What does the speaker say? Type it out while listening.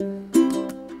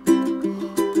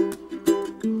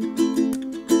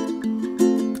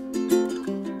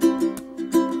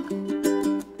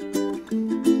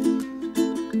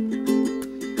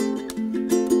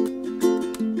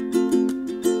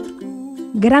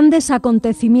Grandes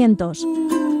acontecimientos.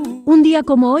 Un día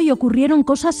como hoy ocurrieron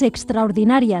cosas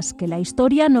extraordinarias que la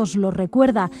historia nos lo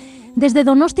recuerda. Desde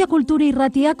Donostia Kultura y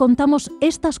Ratia contamos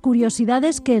estas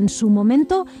curiosidades que en su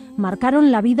momento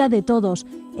marcaron la vida de todos,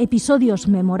 episodios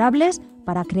memorables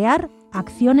para crear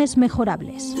acciones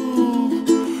mejorables.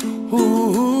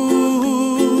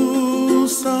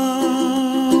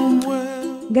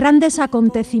 Grandes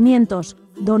acontecimientos,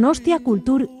 Donostia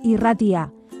Kultura y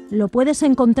Ratia. Lo puedes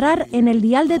encontrar en el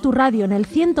dial de tu radio, en el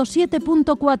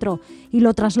 107.4, y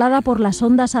lo traslada por las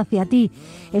ondas hacia ti.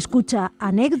 Escucha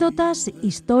anécdotas,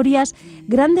 historias,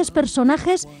 grandes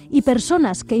personajes y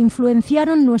personas que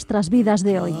influenciaron nuestras vidas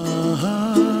de hoy.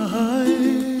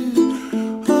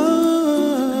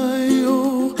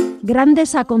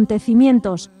 Grandes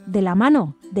acontecimientos, de la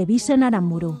mano de Bisen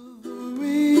Aramburu.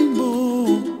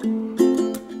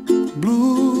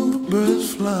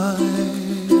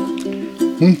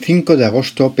 Un 5 de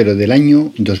agosto, pero del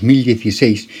año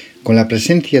 2016, con la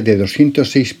presencia de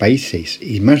 206 países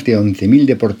y más de 11.000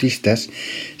 deportistas,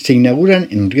 se inauguran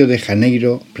en Río de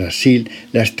Janeiro, Brasil,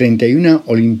 las 31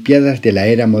 Olimpiadas de la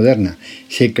Era Moderna.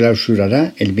 Se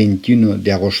clausurará el 21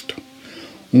 de agosto.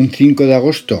 Un 5 de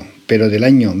agosto, pero del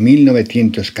año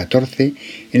 1914,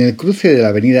 en el cruce de la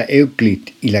avenida Euclid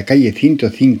y la calle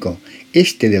 105,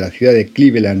 este de la ciudad de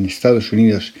Cleveland, Estados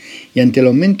Unidos, y ante el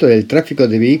aumento del tráfico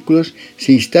de vehículos,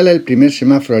 se instala el primer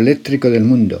semáforo eléctrico del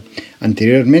mundo.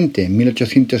 Anteriormente, en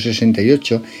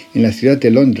 1868, en la ciudad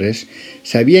de Londres,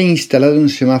 se había instalado un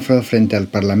semáforo frente al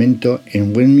Parlamento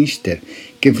en Westminster,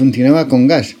 que funcionaba con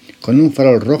gas, con un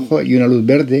farol rojo y una luz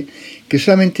verde, que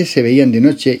solamente se veían de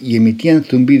noche y emitían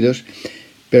zumbidos,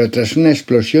 pero tras una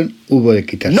explosión hubo de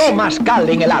quitarse. No más cal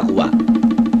en el agua.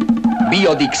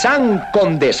 Biodixan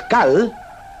con descal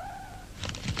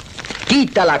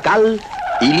quita la cal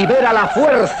y libera la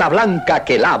fuerza blanca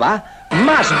que lava,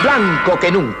 más blanco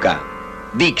que nunca.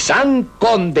 Dixan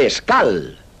con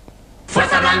descal.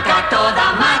 Fuerza blanca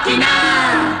toda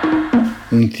máquina.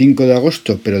 Un 5 de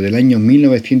agosto, pero del año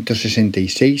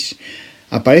 1966,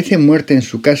 aparece muerta en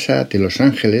su casa de Los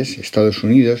Ángeles, Estados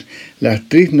Unidos, la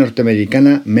actriz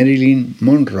norteamericana Marilyn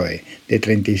Monroe, de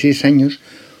 36 años.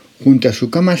 Junto a su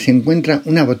cama se encuentra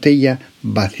una botella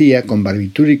vacía con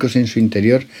barbitúricos en su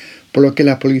interior, por lo que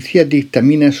la policía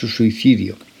dictamina su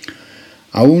suicidio.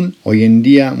 Aún hoy en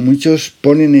día muchos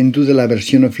ponen en duda la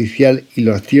versión oficial y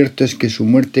lo cierto es que su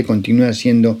muerte continúa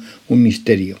siendo un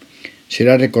misterio.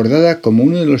 Será recordada como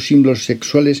uno de los símbolos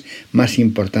sexuales más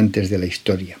importantes de la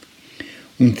historia.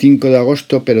 Un 5 de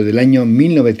agosto, pero del año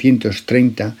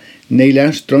 1930, Neil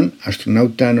Armstrong,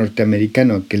 astronauta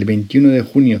norteamericano que el 21 de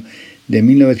junio de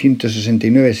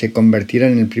 1969 se convertirá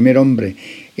en el primer hombre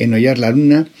en hollar la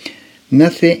luna,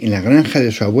 nace en la granja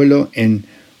de su abuelo en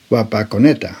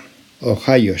Wapakoneta,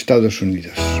 Ohio, Estados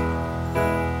Unidos.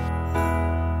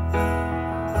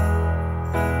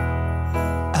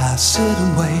 I sit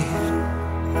and wait.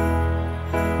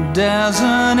 Does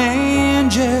an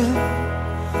angel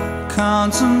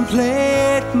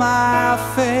contemplate my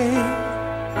fate?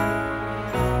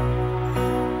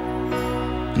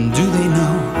 Do they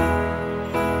know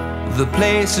the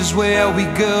places where we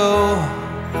go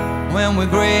when we're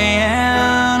gray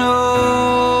and old?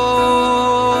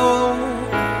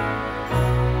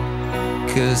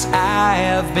 'Cause I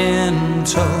have been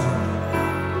told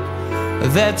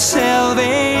that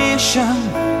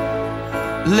salvation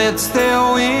lets their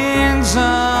wings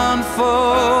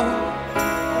unfold.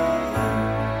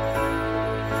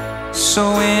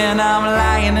 So when I'm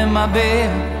lying in my bed,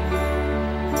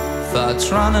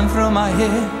 thoughts running through my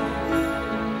head,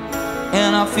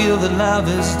 and I feel that love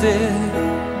is dead,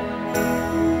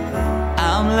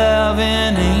 I'm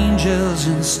loving angels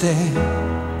instead.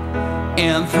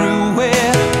 And through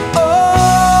it,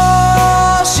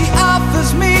 oh, she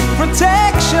offers me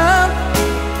protection,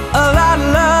 a lot of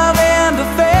love and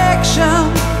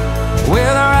affection,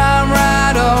 whether I'm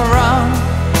right or wrong,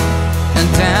 and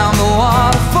down the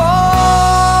waterfall,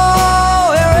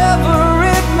 wherever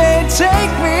it may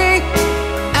take me,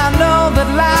 I know that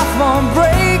life won't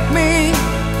break me.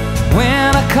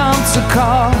 When I come to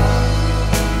call,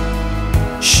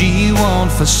 she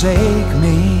won't forsake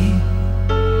me.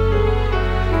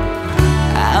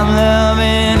 I'm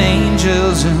loving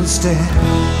angels instead.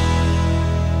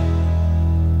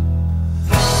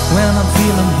 When I'm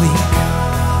feeling weak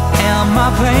and my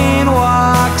pain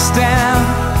walks down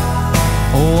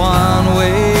a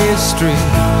one-way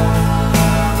street,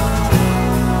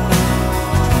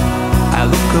 I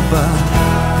look above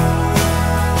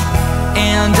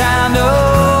and I know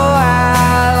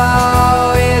I'll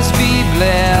always be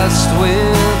blessed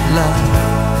with love.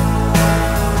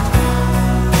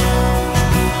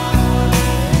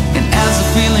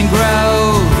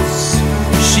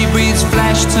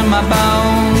 flesh to my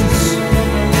bones.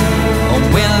 Oh,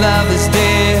 when love is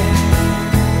dead,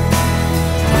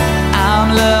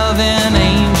 I'm loving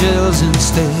angels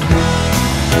instead.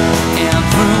 And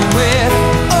through it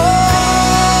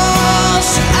all,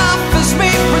 she offers me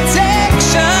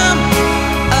protection,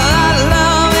 a lot of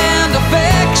love and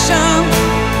affection.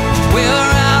 Whether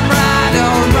I'm right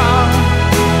or wrong,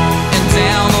 and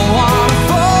down the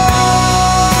waterfall,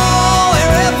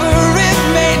 wherever it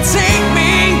may take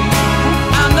me,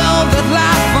 I know that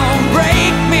life won't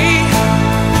break me.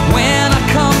 When I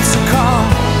come to call,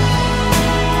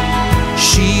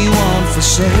 she won't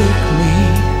forsake me.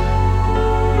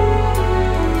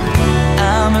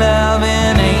 I'm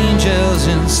loving angels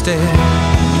instead.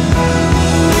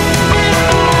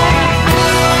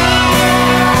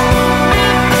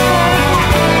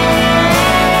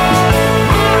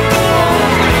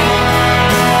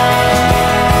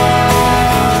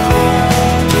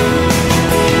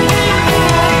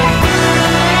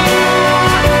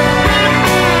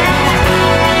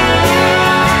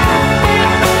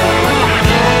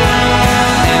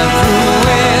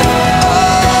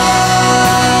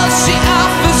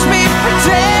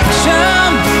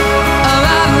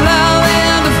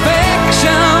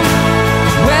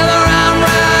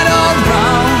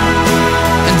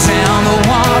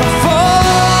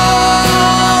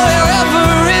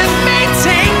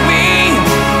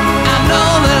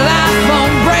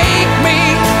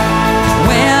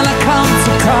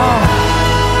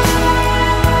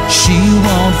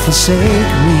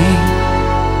 Forsake me.